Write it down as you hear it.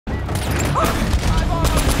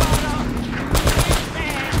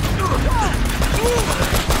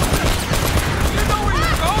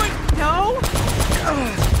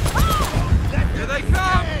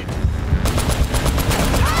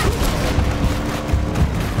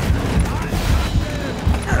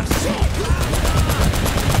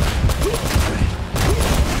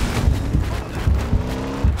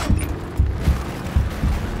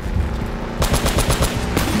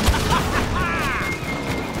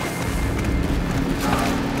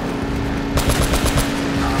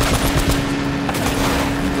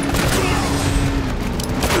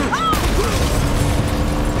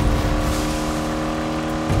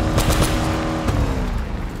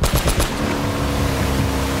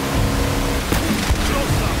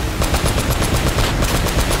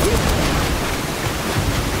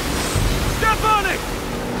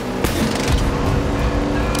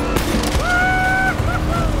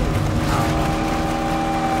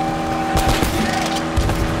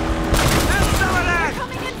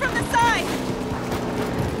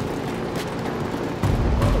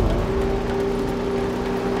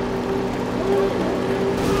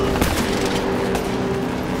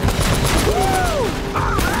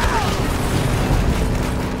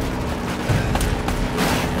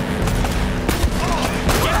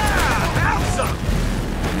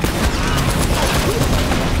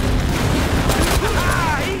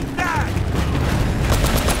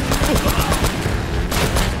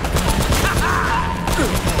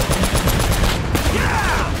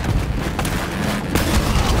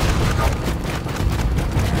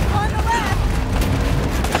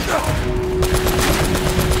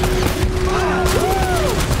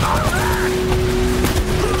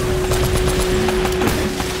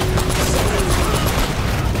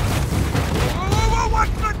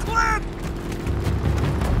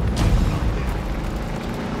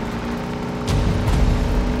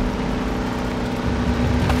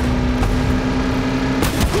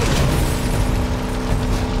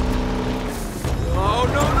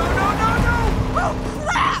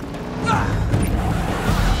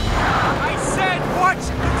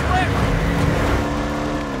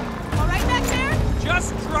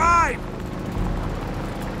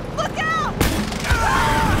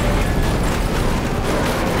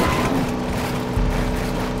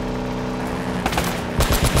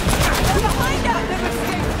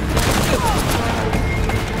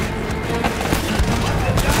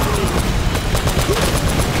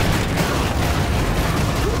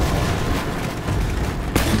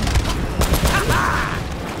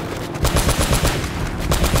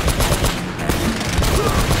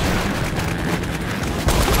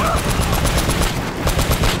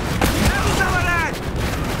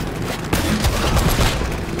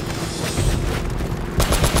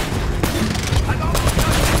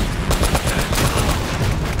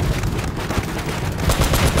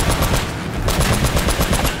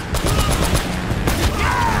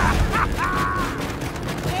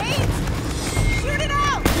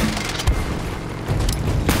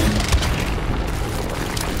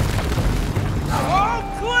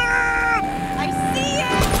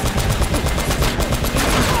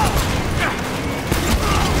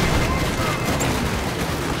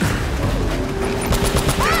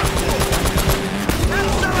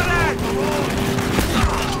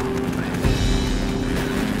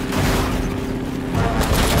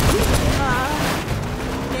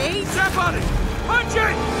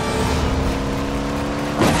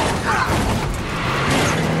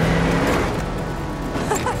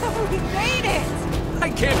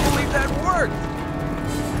worked!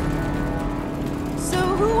 So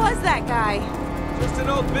who was that guy? Just an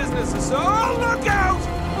old business associate. Oh, look out!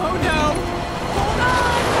 Oh no! Hold on!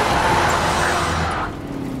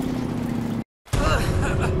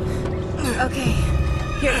 Okay.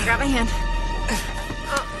 Here, grab my hand.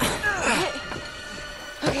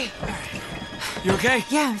 Okay. You okay?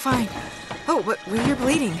 Yeah, I'm fine. Oh, but you're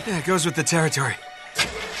bleeding. Yeah, it goes with the territory.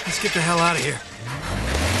 Let's get the hell out of here.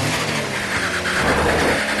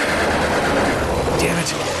 Damn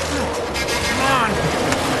it. Come on!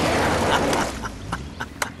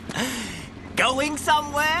 Going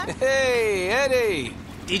somewhere? Hey, Eddie!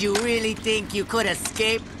 Did you really think you could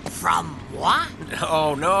escape from what?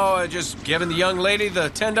 Oh, no, just giving the young lady the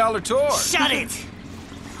 $10 tour. Shut it!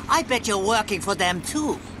 I bet you're working for them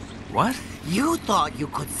too. What? You thought you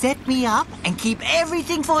could set me up and keep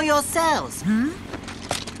everything for yourselves, hmm?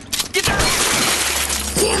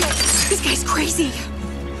 Damn it! This guy's crazy.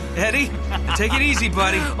 Eddie, take it easy,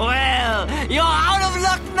 buddy. Well, you're out of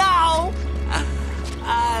luck now!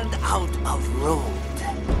 And out of road.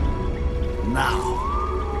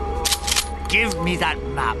 Now, give me that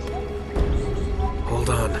map. Hold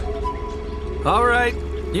on. All right,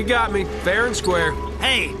 you got me, fair and square.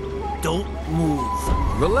 Hey, don't move.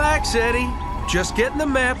 Relax, Eddie. Just getting the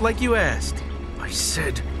map like you asked. I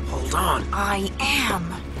said, hold on. I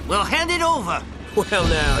am. Well, hand it over. Well,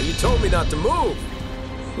 now, you told me not to move.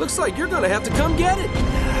 Looks like you're gonna have to come get it.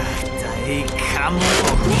 Come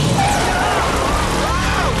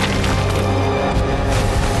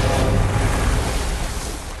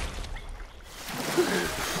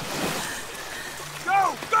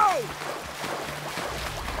Go, go!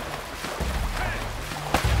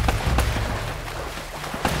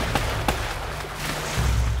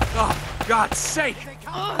 Oh, God's sake!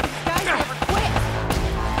 Oh, these guys never quit.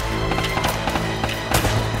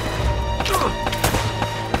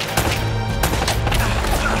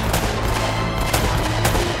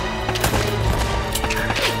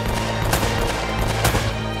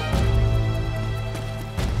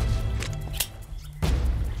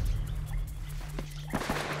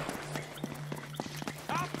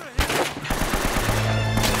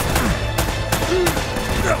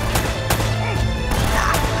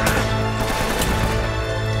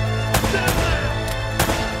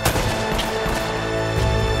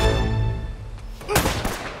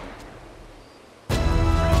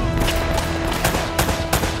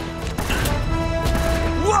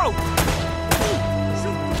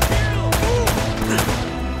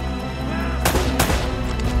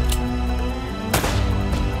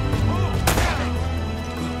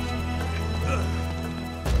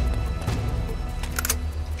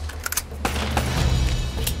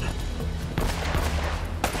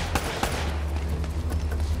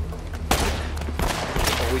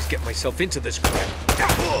 Get myself into this crap. Here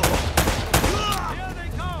they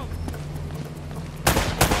come!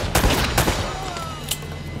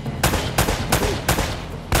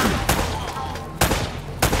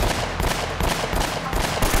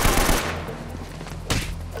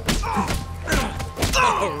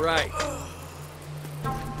 All right.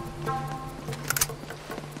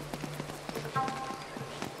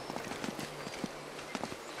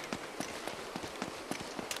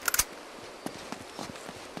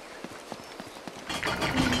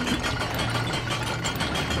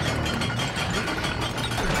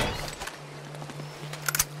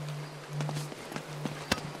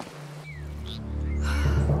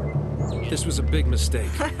 This was a big mistake.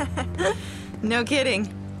 No kidding.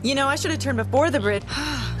 You know, I should have turned before the bridge.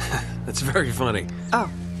 That's very funny. Oh,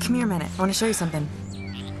 come here a minute. I want to show you something.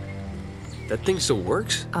 That thing still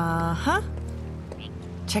works? Uh-huh.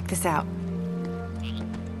 Check this out.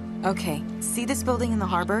 Okay, see this building in the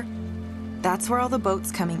harbor? That's where all the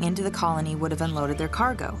boats coming into the colony would have unloaded their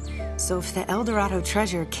cargo. So if the El Dorado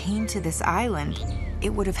treasure came to this island, it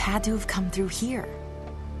would have had to have come through here.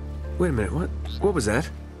 Wait a minute, what was that?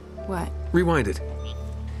 What? Rewind it.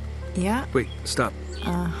 Yeah? Wait, stop.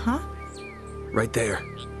 Uh-huh. Right there.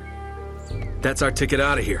 That's our ticket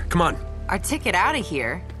out of here. Come on. Our ticket out of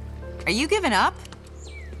here? Are you giving up?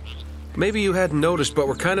 Maybe you hadn't noticed, but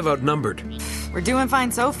we're kind of outnumbered. We're doing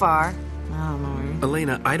fine so far. Oh, Lord.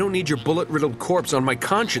 Elena, I don't need your bullet-riddled corpse on my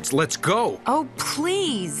conscience. Let's go. Oh,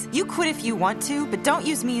 please. You quit if you want to, but don't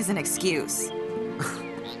use me as an excuse.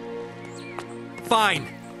 Fine.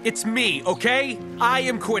 It's me, okay? I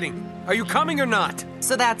am quitting. Are you coming or not?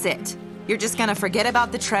 So that's it. You're just gonna forget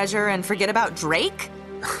about the treasure and forget about Drake?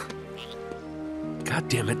 God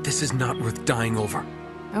damn it, this is not worth dying over.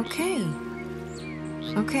 Okay.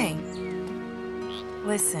 Okay.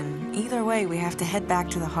 Listen, either way, we have to head back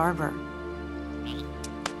to the harbor.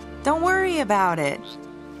 Don't worry about it.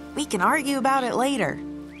 We can argue about it later.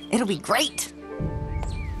 It'll be great.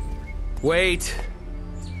 Wait.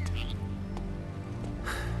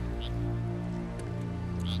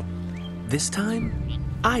 This time,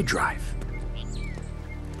 I drive.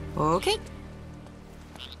 Okay.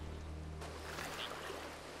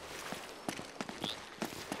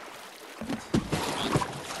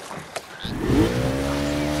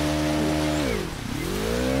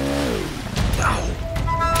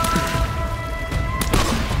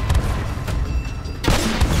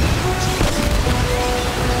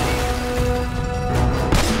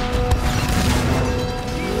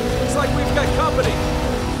 Looks like we've got company.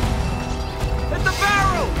 Hit the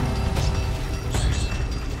barrel!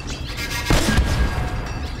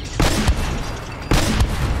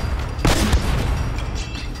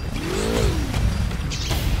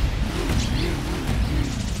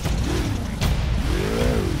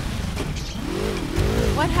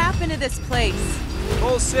 What happened to this place? The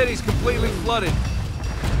whole city's completely flooded.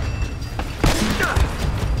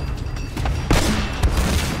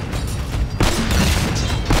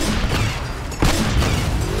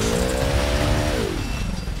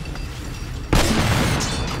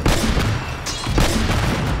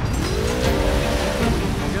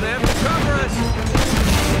 Gonna have to cover us.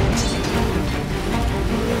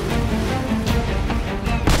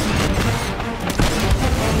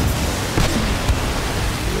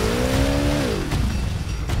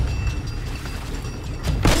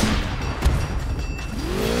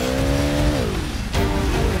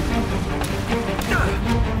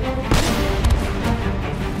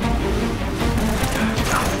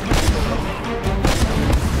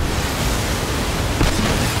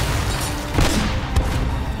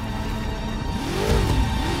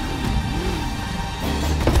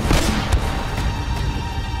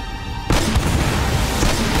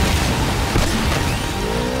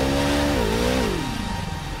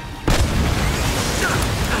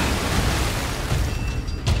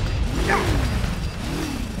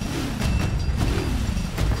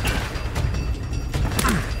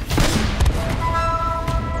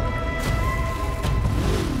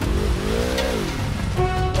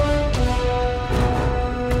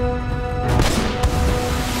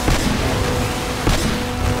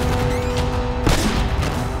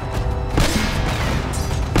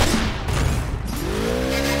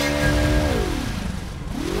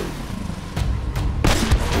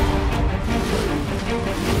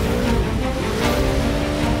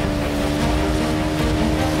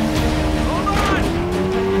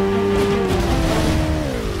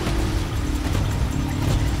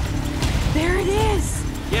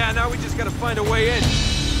 Now we just gotta find a way in.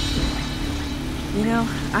 You know,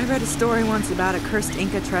 I read a story once about a cursed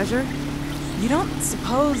Inca treasure. You don't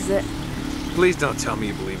suppose that... Please don't tell me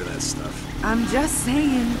you believe in that stuff. I'm just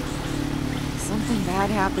saying. Something bad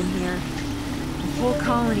happened here. The whole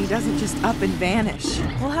colony doesn't just up and vanish.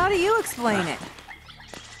 Well, how do you explain it?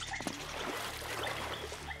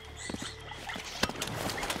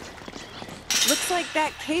 Looks like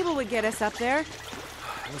that cable would get us up there.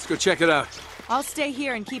 Let's go check it out. I'll stay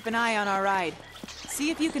here and keep an eye on our ride. See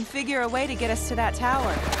if you can figure a way to get us to that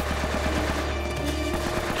tower.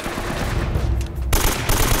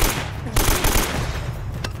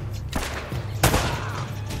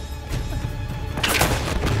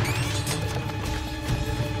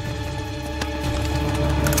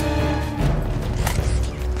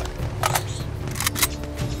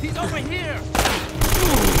 He's over here!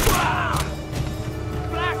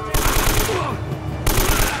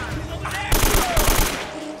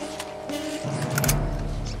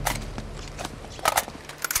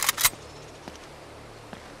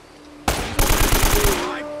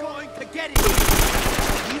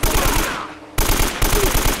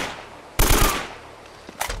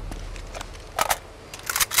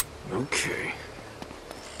 Okay.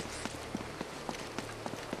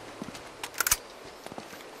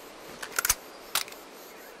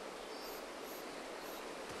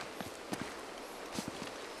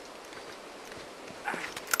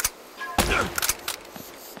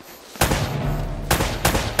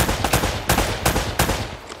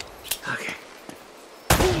 Okay.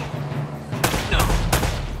 No.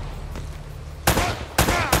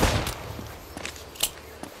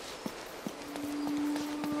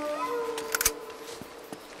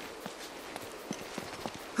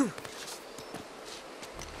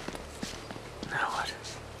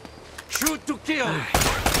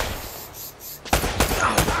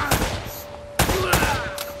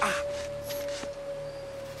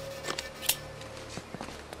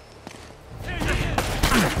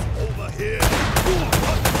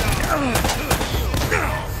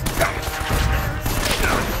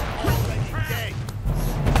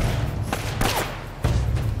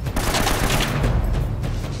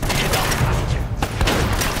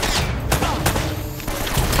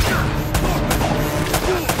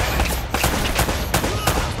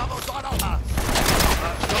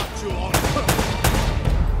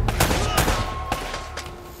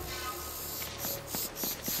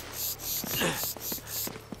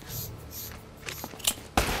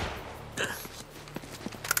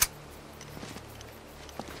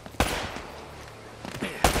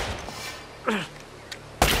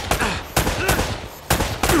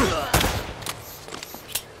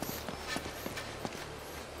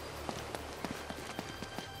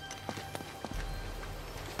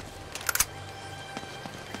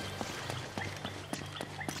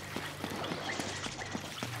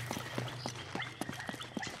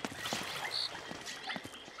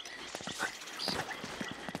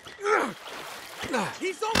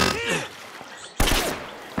 He's over here!